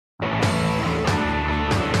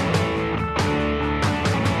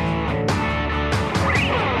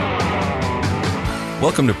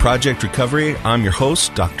Welcome to Project Recovery. I'm your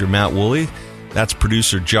host, Dr. Matt Woolley. That's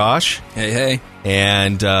producer Josh. Hey.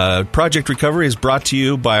 And Project Recovery is brought to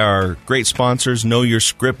you by our great sponsors,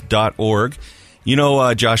 KnowYourScript.org. You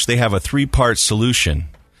know, Josh, they have a 3-part solution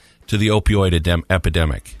to the opioid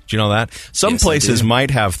epidemic. Do you know that? Some places might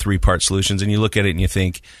have 3-part solutions, and you look at it and you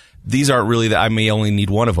think, these aren't really I may only need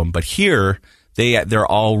one of them. But here, they're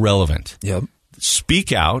all relevant. Yep.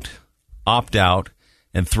 Speak out, opt out,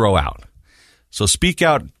 and throw out. So speak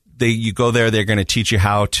out. You go there, they're going to teach you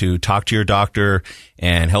how to talk to your doctor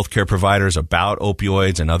and healthcare providers about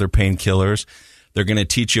opioids and other painkillers. They're going to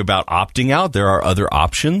teach you about opting out. There are other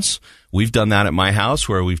options. We've done that at my house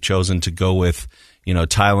where we've chosen to go with,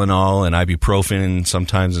 Tylenol and ibuprofen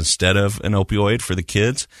sometimes instead of an opioid for the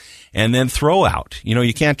kids. And then throw out.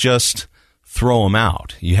 You can't just throw them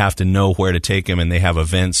out. You have to know where to take them, and they have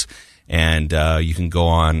events. And you can go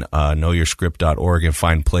on KnowYourScript.org and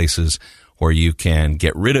find places where you can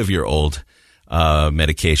get rid of your old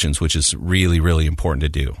medications, which is really, really important to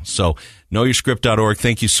do. So KnowYourScript.org,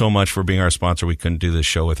 thank you so much for being our sponsor. We couldn't do this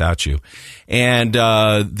show without you. And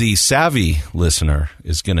the savvy listener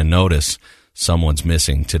is going to notice someone's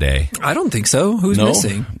missing today. I don't think so. Who's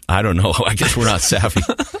missing? I don't know. I guess we're not savvy.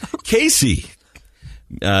 Casey.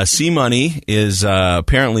 C-Money is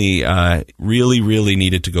apparently really, really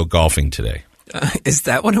needed to go golfing today. Is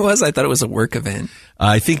that what it was? I thought it was a work event.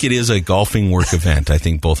 I think it is a golfing work event. I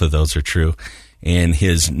think both of those are true. In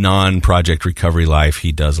his non-Project Recovery life,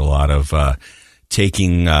 he does a lot of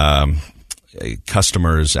taking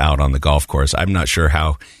customers out on the golf course. I'm not sure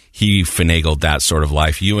how he finagled that sort of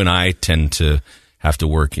life. You and I tend to have to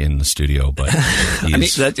work in the studio, but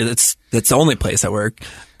that's the only place I work.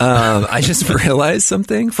 I just realized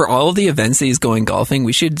something. For all of the events that he's going golfing,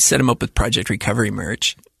 we should set him up with Project Recovery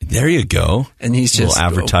merch. There you go. And he's just a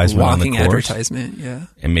advertisement walking on the course. Advertisement, yeah.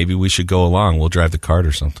 And maybe we should go along. We'll drive the cart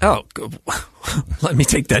or something. Oh, let me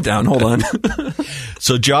take that down. Hold on.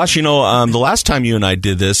 So, Josh, the last time you and I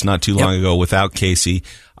did this, not too long ago, without Casey,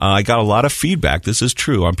 I got a lot of feedback. This is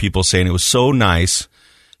true on people saying it was so nice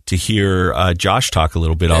to hear Josh talk a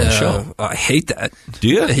little bit on the show. I hate that. Do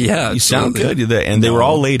you? Yeah, you sound good. And they were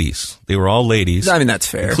all ladies. I mean, that's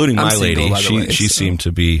fair. Including my lady. She seemed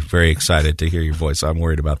to be very excited to hear your voice. I'm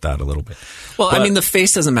worried about that a little bit. Well, the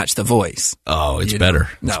face doesn't match the voice. Oh, it's better.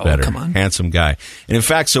 It's better. Come on. Handsome guy. And in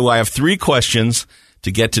fact, so I have 3 questions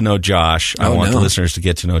to get to know Josh. I want the listeners to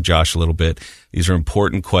get to know Josh a little bit. These are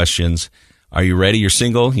important questions. Are you ready? You're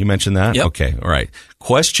single? You mentioned that? Yep. Okay. All right.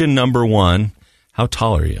 Question number 1. How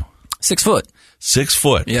tall are you? 6 foot. 6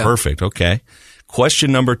 foot. Yeah. Perfect. Okay.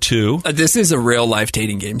 Question number 2. This is a real life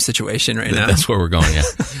dating game situation right now. That's where we're going at.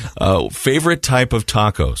 Favorite type of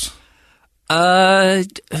tacos? Probably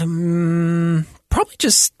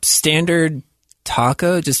just standard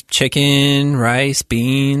taco, just chicken, rice,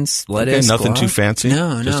 beans, lettuce. Okay, nothing guac. too fancy?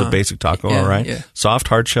 No. Just a basic taco, all right? Yeah. Soft,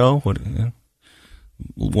 hard shell?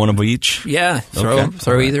 One of each? Yeah.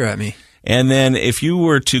 Throw either at me. And then if you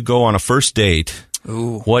were to go on a first date,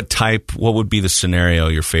 what would be the scenario,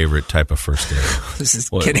 your favorite type of first date? This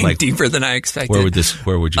is getting deeper than I expected. Where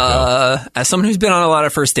would you go? As someone who's been on a lot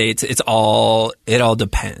of first dates, it all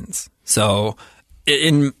depends. So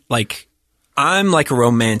I'm like a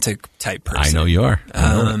romantic type person. I know you are.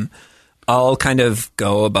 I'll kind of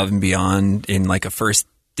go above and beyond in like a first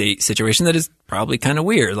date situation that is probably kind of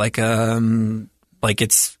weird. Like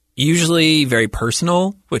it's usually very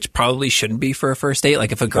personal, which probably shouldn't be for a first date.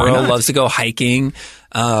 Like if a girl loves to go hiking,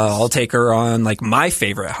 I'll take her on like my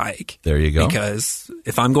favorite hike. There you go. Because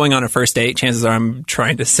if I'm going on a first date, chances are I'm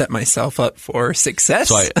trying to set myself up for success.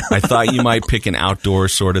 So I thought you might pick an outdoor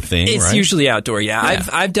sort of thing, It's right? usually outdoor, yeah.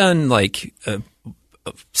 I've done like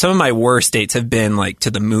some of my worst dates have been like to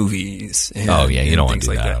the movies. You don't want to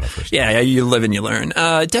do that on a first date. Yeah, you live and you learn.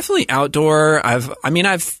 Definitely outdoor.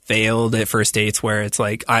 I've failed at first dates where it's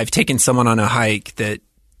like I've taken someone on a hike that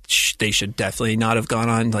they should definitely not have gone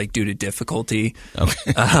on, like due to difficulty.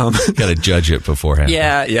 Okay, got to judge it beforehand.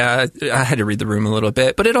 Yeah. I had to read the room a little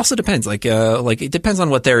bit, but it also depends. Like it depends on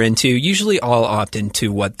what they're into. Usually, I'll opt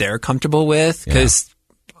into what they're comfortable with because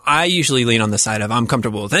I usually lean on the side of I'm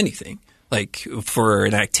comfortable with anything. Like for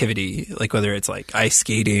an activity, like whether it's like ice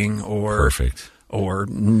skating or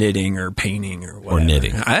knitting or painting or whatever. Or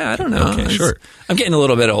knitting. I don't know. Okay, sure. I'm getting a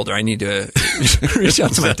little bit older. I need to reach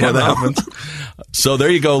out to my dad. So there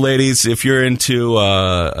you go, ladies. If you're into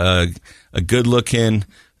a good-looking,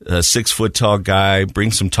 6-foot tall guy,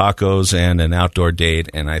 bring some tacos and an outdoor date,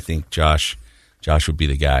 and I think Josh Josh would be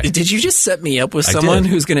the guy. Did you just set me up with someone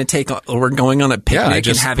who's going to we're going on a picnic I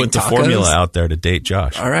just and having put the tacos? formula out there to date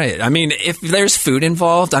Josh. All right. I mean, if there's food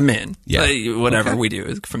involved, I'm in. Yeah. Whatever we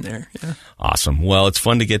do from there. Yeah. Awesome. Well, it's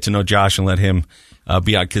fun to get to know Josh and let him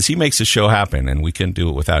be out because he makes the show happen, and we couldn't do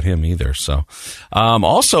it without him either. So,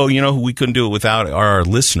 also, we couldn't do it without our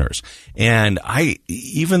listeners. And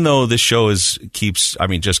even though this show just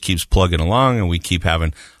keeps plugging along, and we keep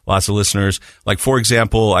having lots of listeners. Like, for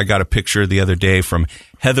example, I got a picture the other day from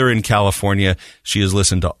Heather in California. She has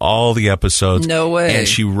listened to all the episodes. No way. And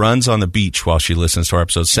she runs on the beach while she listens to our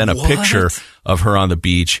episodes. Sent a picture of her on the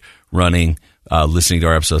beach running, listening to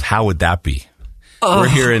our episodes. How would that be? We're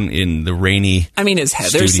here in the rainy is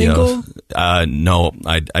Heather studios. single? No,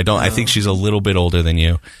 I don't. I think she's a little bit older than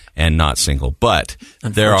you and not single. But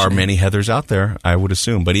there are many Heathers out there, I would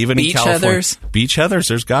assume. But even Beach in California, Heathers? Beach Heathers,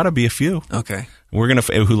 there's got to be a few. Okay.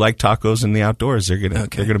 Who like tacos in the outdoors. They're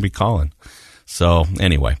gonna be calling. So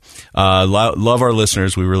anyway, love our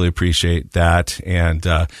listeners. We really appreciate that. And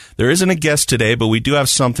there isn't a guest today, but we do have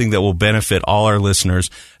something that will benefit all our listeners,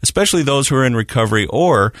 especially those who are in recovery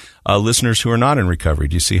or listeners who are not in recovery.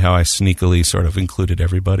 Do you see how I sneakily sort of included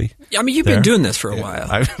everybody? I mean, you've been doing this for a while.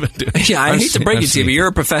 I've been doing it. Yeah, I hate to break it to you, but you're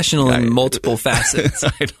a professional in multiple facets.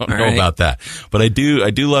 I don't know about that, but I do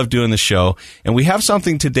love doing the show. And we have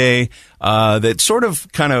something today that sort of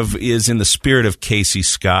kind of is in the spirit of Casey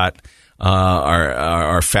Scott,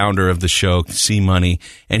 our founder of the show, C Money,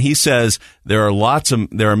 and he says there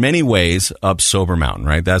are many ways up Sober Mountain,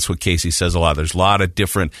 right? That's what Casey says a lot. There's a lot of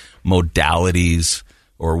different modalities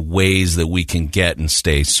or ways that we can get and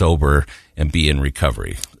stay sober and be in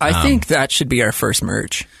recovery. I think that should be our first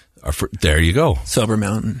merch. There you go. Sober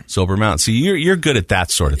Mountain. Sober Mountain. So you're good at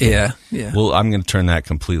that sort of thing. Yeah. Well, I'm going to turn that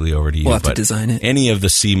completely over to you. We'll have to design it. Any of the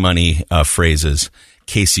C Money phrases,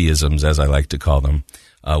 Caseyisms, as I like to call them,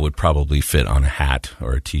 would probably fit on a hat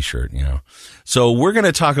or a T-shirt, So we're going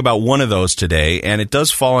to talk about one of those today, and it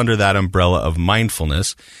does fall under that umbrella of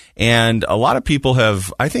mindfulness. And a lot of people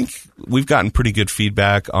I think we've gotten pretty good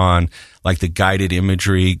feedback on like the guided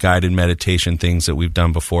imagery, guided meditation things that we've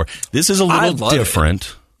done before. This is a little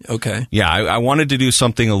different. Okay. Yeah, I wanted to do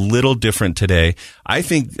something a little different today. I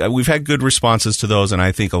think we've had good responses to those, and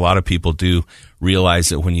I think a lot of people do realize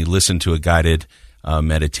that when you listen to a guided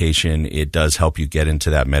meditation, it does help you get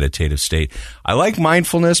into that meditative state. I like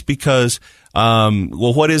mindfulness because,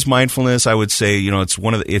 what is mindfulness? I would say,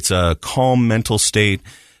 it's a calm mental state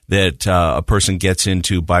that a person gets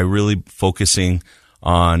into by really focusing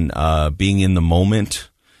on being in the moment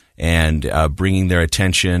and bringing their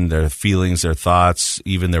attention, their feelings, their thoughts,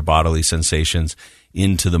 even their bodily sensations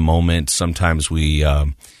into the moment. Sometimes we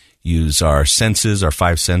use our senses, our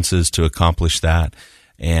five senses, to accomplish that.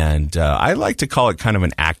 And I like to call it kind of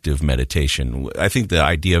an active meditation. I think the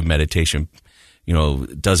idea of meditation,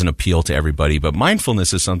 doesn't appeal to everybody, but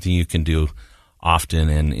mindfulness is something you can do often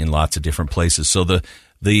and in lots of different places. So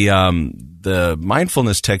the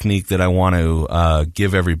mindfulness technique that I want to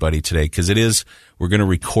give everybody today, because we're going to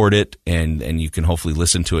record it and you can hopefully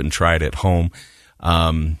listen to it and try it at home,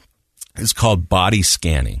 is called body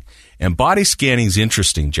scanning. And body scanning is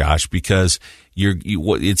interesting, Josh, because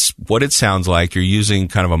it's what it sounds like. You're using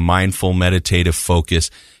kind of a mindful meditative focus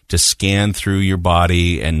to scan through your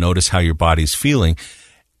body and notice how your body's feeling.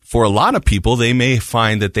 For a lot of people, they may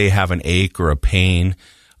find that they have an ache or a pain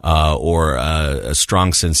or a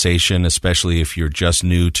strong sensation, especially if you're just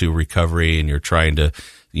new to recovery and you're trying to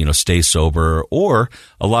stay sober, or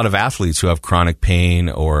a lot of athletes who have chronic pain,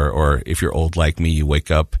 or if you're old like me, you wake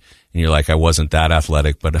up and you're like, I wasn't that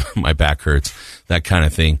athletic, but my back hurts, that kind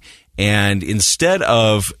of thing. And instead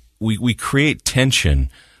of, we create tension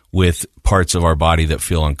with parts of our body that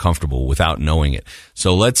feel uncomfortable without knowing it.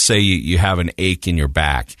 So let's say you have an ache in your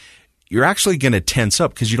back. You're actually going to tense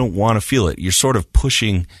up because you don't want to feel it. You're sort of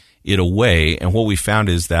pushing it away. And what we found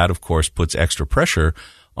is that, of course, puts extra pressure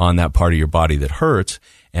on that part of your body that hurts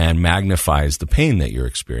and magnifies the pain that you're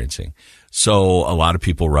experiencing. So a lot of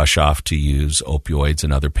people rush off to use opioids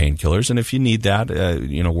and other painkillers. And if you need that,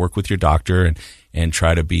 work with your doctor and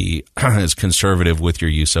try to be as conservative with your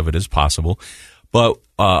use of it as possible. But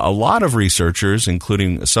a lot of researchers,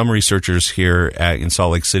 including some researchers here in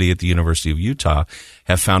Salt Lake City at the University of Utah,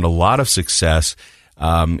 have found a lot of success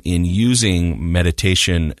in using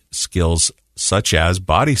meditation skills such as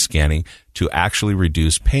body scanning to actually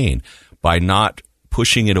reduce pain by not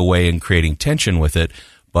pushing it away and creating tension with it,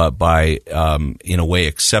 but by, in a way,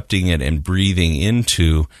 accepting it and breathing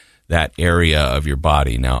into that area of your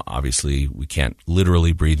body. Now, obviously, we can't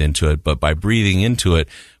literally breathe into it, but by breathing into it,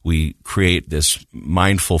 we create this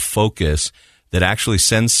mindful focus that actually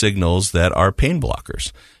send signals that are pain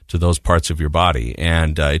blockers to those parts of your body.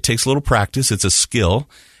 And it takes a little practice. It's a skill,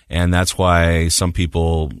 and that's why some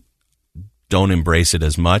people don't embrace it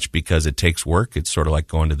as much, because it takes work. It's sort of like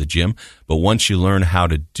going to the gym. But once you learn how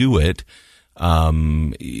to do it,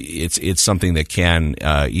 it's something that can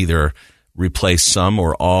either replace some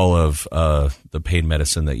or all of the pain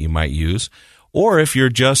medicine that you might use. Or if you're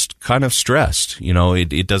just kind of stressed,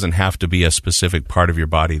 it doesn't have to be a specific part of your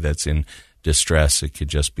body that's in distress. It could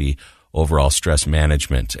just be overall stress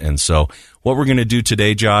management. And so what we're going to do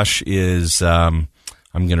today, Josh, is I'm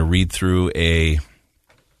going to read through a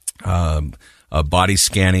body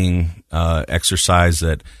scanning exercise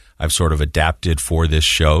that I've sort of adapted for this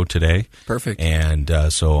show today. Perfect. And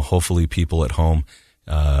so hopefully people at home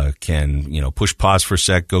can, push pause for a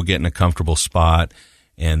sec, go get in a comfortable spot,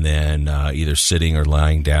 and then either sitting or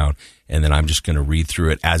lying down. And then I'm just going to read through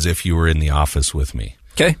it as if you were in the office with me.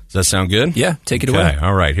 Okay. Does that sound good? Yeah, take it away.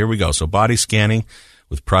 All right, here we go. So body scanning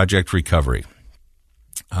with Project Recovery.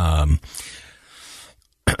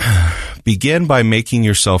 Begin by making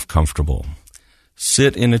yourself comfortable.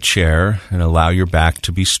 Sit in a chair and allow your back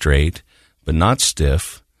to be straight, but not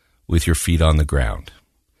stiff, with your feet on the ground.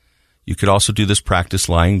 You could also do this practice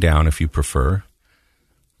lying down if you prefer.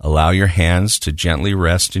 Allow your hands to gently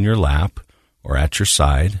rest in your lap or at your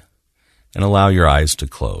side, and allow your eyes to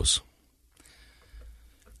close.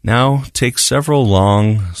 Now take several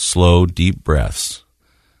long, slow, deep breaths,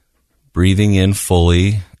 breathing in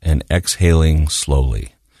fully and exhaling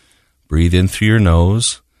slowly. Breathe in through your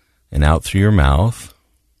nose and out through your mouth.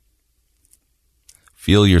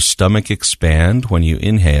 Feel your stomach expand when you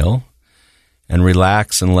inhale, and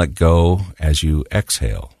relax and let go as you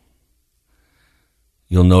exhale.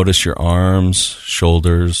 You'll notice your arms,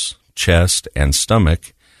 shoulders, chest, and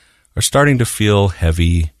stomach are starting to feel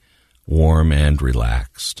heavy, warm, and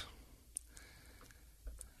relaxed.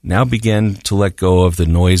 Now begin to let go of the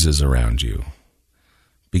noises around you.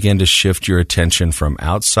 Begin to shift your attention from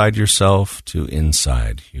outside yourself to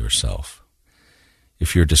inside yourself.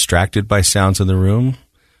 If you're distracted by sounds in the room,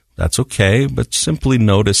 that's okay, but simply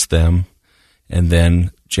notice them and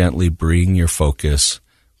then gently bring your focus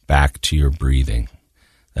back to your breathing.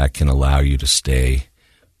 That can allow you to stay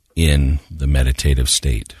in the meditative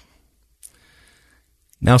state.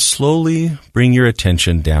 Now slowly bring your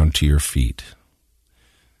attention down to your feet.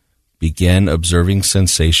 Begin observing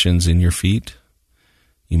sensations in your feet.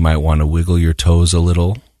 You might want to wiggle your toes a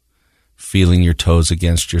little, feeling your toes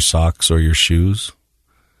against your socks or your shoes.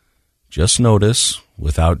 Just notice,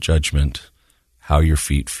 without judgment, how your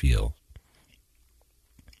feet feel.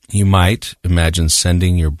 You might imagine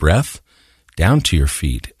sending your breath down to your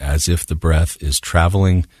feet as if the breath is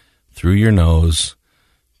traveling through your nose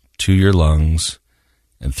to your lungs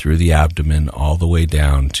and through the abdomen all the way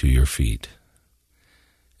down to your feet.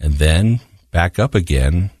 And then back up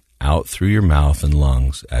again, out through your mouth and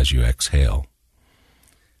lungs as you exhale.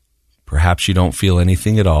 Perhaps you don't feel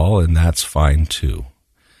anything at all, and that's fine too.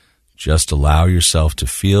 Just allow yourself to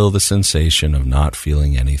feel the sensation of not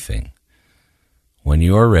feeling anything. When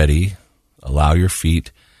you are ready, allow your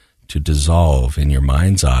feet to dissolve in your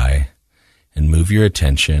mind's eye and move your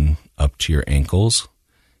attention up to your ankles,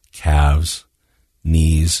 calves,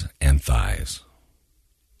 knees, and thighs.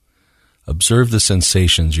 Observe the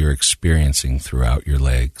sensations you're experiencing throughout your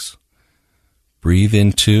legs. Breathe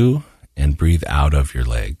into and breathe out of your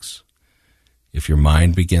legs. If your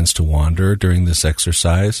mind begins to wander during this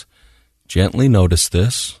exercise, gently notice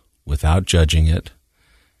this without judging it,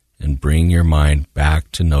 and bring your mind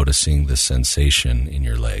back to noticing the sensation in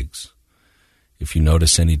your legs. If you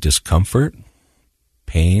notice any discomfort,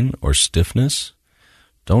 pain, or stiffness,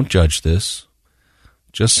 don't judge this.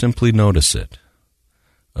 Just simply notice it.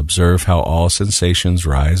 Observe how all sensations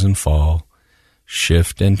rise and fall,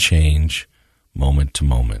 shift and change moment to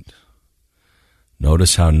moment.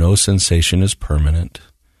 Notice how no sensation is permanent.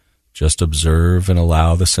 Just observe and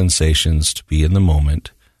allow the sensations to be in the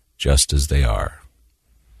moment just as they are.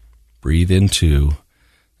 Breathe into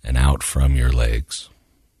and out from your legs.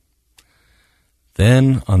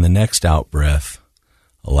 Then, on the next out-breath,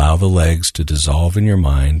 allow the legs to dissolve in your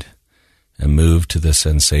mind and move to the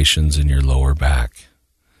sensations in your lower back.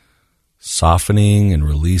 Softening and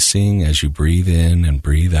releasing as you breathe in and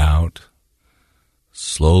breathe out.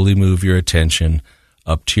 Slowly move your attention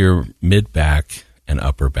up to your mid-back and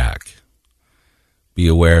upper back. Be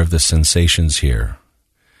aware of the sensations here.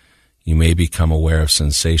 You may become aware of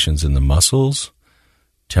sensations in the muscles,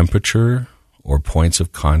 temperature, or points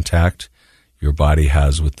of contact your body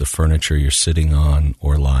has with the furniture you're sitting on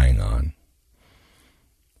or lying on.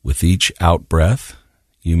 With each out-breath,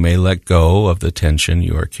 you may let go of the tension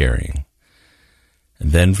you are carrying.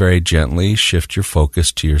 And then very gently shift your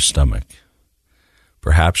focus to your stomach.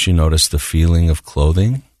 Perhaps you notice the feeling of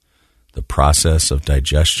clothing, the process of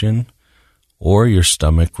digestion, or your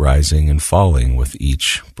stomach rising and falling with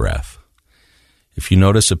each breath. If you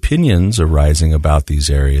notice opinions arising about these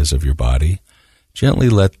areas of your body, gently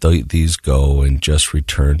let these go and just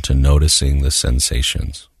return to noticing the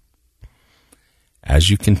sensations. As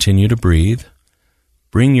you continue to breathe,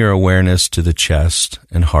 bring your awareness to the chest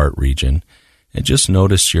and heart region and just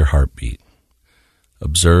notice your heartbeat.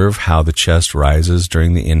 Observe how the chest rises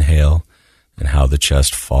during the inhale and how the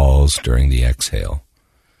chest falls during the exhale.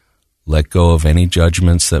 Let go of any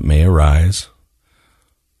judgments that may arise.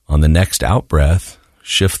 On the next out-breath,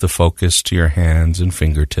 shift the focus to your hands and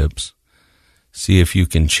fingertips. See if you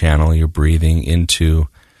can channel your breathing into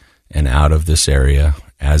and out of this area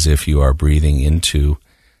as if you are breathing into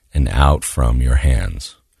and out from your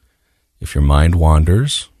hands. If your mind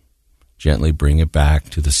wanders, gently bring it back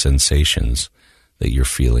to the sensations that you're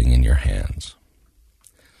feeling in your hands.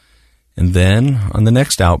 And then, on the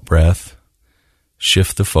next out-breath,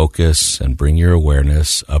 shift the focus and bring your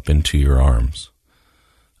awareness up into your arms.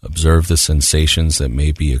 Observe the sensations that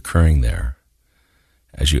may be occurring there.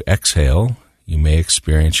 As you exhale, you may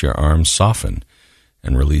experience your arms soften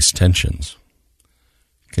and release tensions.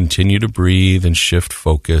 Continue to breathe and shift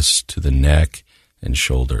focus to the neck and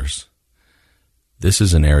shoulders. This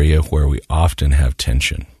is an area where we often have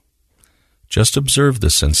tension. Just observe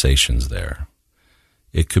the sensations there.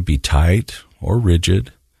 It could be tight or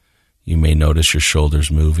rigid. You may notice your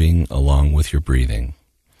shoulders moving along with your breathing.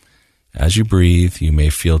 As you breathe, you may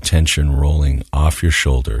feel tension rolling off your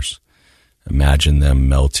shoulders. Imagine them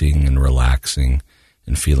melting and relaxing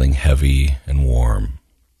and feeling heavy and warm.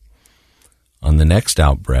 On the next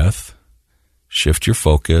out-breath, shift your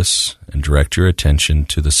focus and direct your attention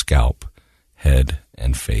to the scalp, head,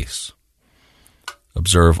 and face.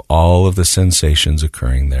 Observe all of the sensations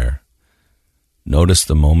occurring there. Notice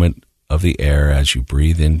the moment of the air as you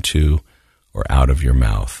breathe into or out of your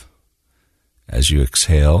mouth. As you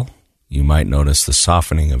exhale, you might notice the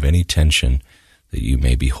softening of any tension that you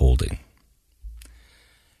may be holding.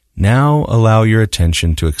 Now allow your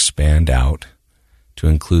attention to expand out to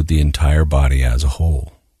include the entire body as a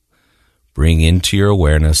whole. Bring into your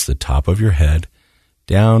awareness the top of your head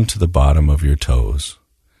down to the bottom of your toes.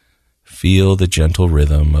 Feel the gentle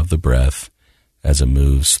rhythm of the breath as it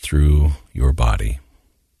moves through your body.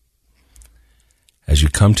 As you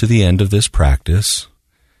come to the end of this practice,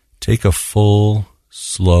 take a full,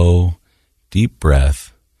 slow, deep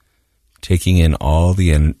breath, taking in all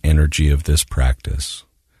the energy of this practice.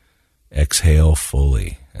 Exhale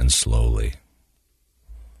fully and slowly.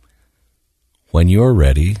 When you are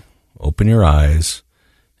ready, open your eyes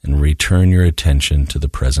and return your attention to the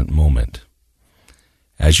present moment.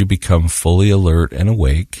 As you become fully alert and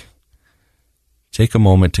awake, take a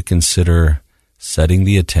moment to consider setting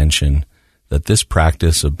the attention that this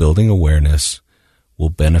practice of building awareness will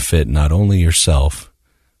benefit not only yourself,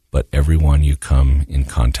 but everyone you come in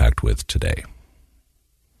contact with today.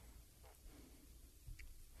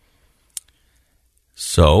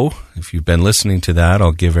 So, if you've been listening to that,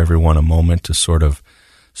 I'll give everyone a moment to sort of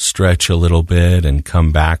stretch a little bit and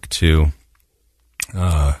come back to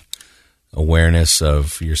awareness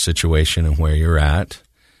of your situation and where you're at.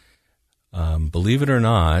 Believe it or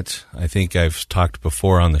not, I think I've talked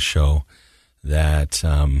before on the show that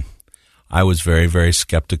I was very, very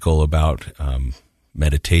skeptical about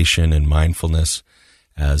meditation and mindfulness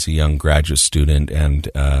as a young graduate student and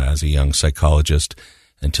as a young psychologist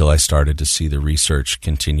until I started to see the research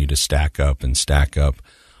continue to stack up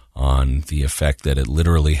on the effect that it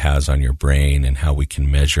literally has on your brain and how we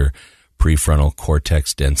can measure prefrontal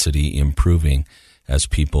cortex density improving as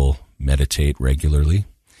people meditate regularly.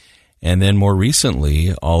 And then more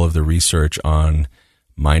recently, all of the research on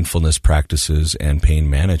mindfulness practices and pain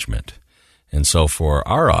management. And so for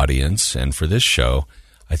our audience and for this show,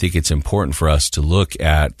 I think it's important for us to look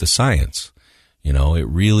at the science. You know, it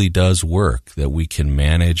really does work that we can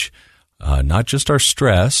manage not just our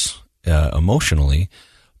stress emotionally,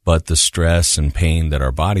 but the stress and pain that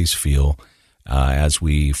our bodies feel as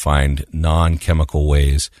we find non-chemical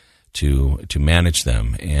ways to manage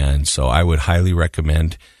them. And so I would highly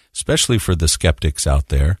recommend, especially for the skeptics out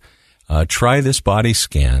there, try this body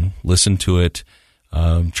scan, listen to it,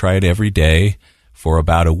 try it every day for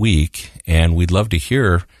about a week, and we'd love to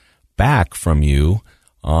hear back from you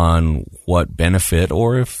on what benefit,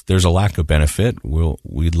 or if there's a lack of benefit,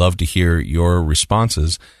 we'd love to hear your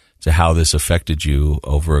responses to how this affected you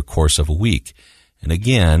over a course of a week. And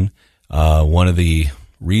again, one of the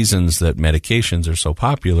reasons that medications are so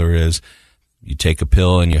popular is You take a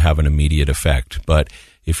pill and you have an immediate effect. But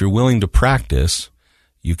if you're willing to practice,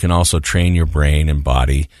 you can also train your brain and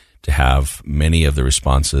body to have many of the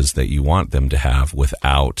responses that you want them to have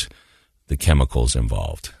without the chemicals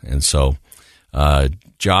involved. And so,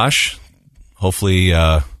 Josh, hopefully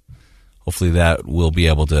that we'll be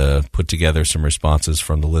able to put together some responses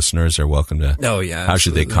from the listeners. They're welcome to. Oh, yeah. How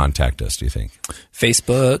should they contact us, do you think?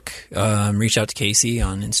 Facebook, reach out to Casey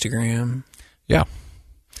on Instagram. Yeah.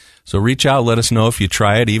 So reach out, let us know if you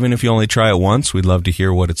try it. Even if you only try it once, we'd love to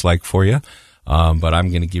hear what it's like for you. But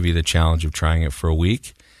I'm going to give you the challenge of trying it for a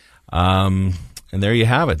week. And there you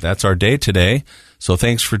have it. That's our day today. So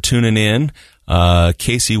thanks for tuning in.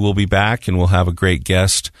 Casey will be back, and we'll have a great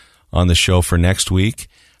guest on the show for next week.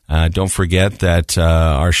 Don't forget that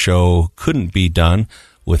our show couldn't be done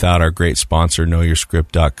without our great sponsor,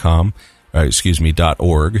 KnowYourScript.com.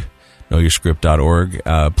 .org.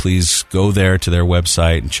 KnowYourScript.org. Please go there to their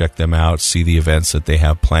website and check them out, see the events that they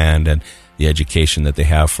have planned and the education that they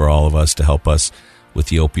have for all of us to help us with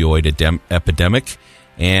the opioid epidemic.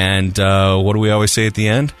 And what do we always say at the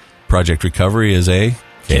end? Project Recovery is a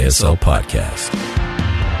KSL podcast.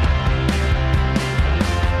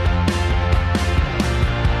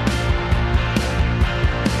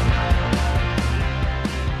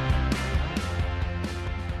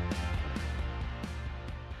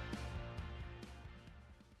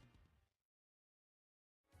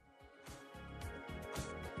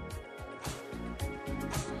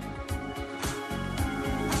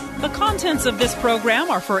 The contents of this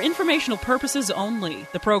program are for informational purposes only.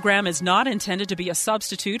 The program is not intended to be a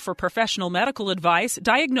substitute for professional medical advice,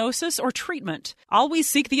 diagnosis, or treatment. Always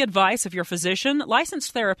seek the advice of your physician,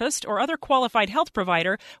 licensed therapist, or other qualified health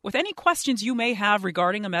provider with any questions you may have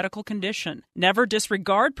regarding a medical condition. Never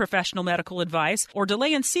disregard professional medical advice or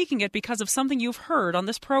delay in seeking it because of something you've heard on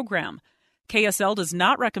this program. KSL does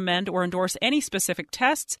not recommend or endorse any specific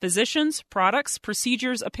tests, physicians, products,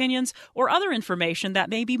 procedures, opinions, or other information that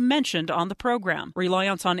may be mentioned on the program.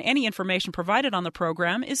 Reliance on any information provided on the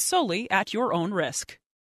program is solely at your own risk.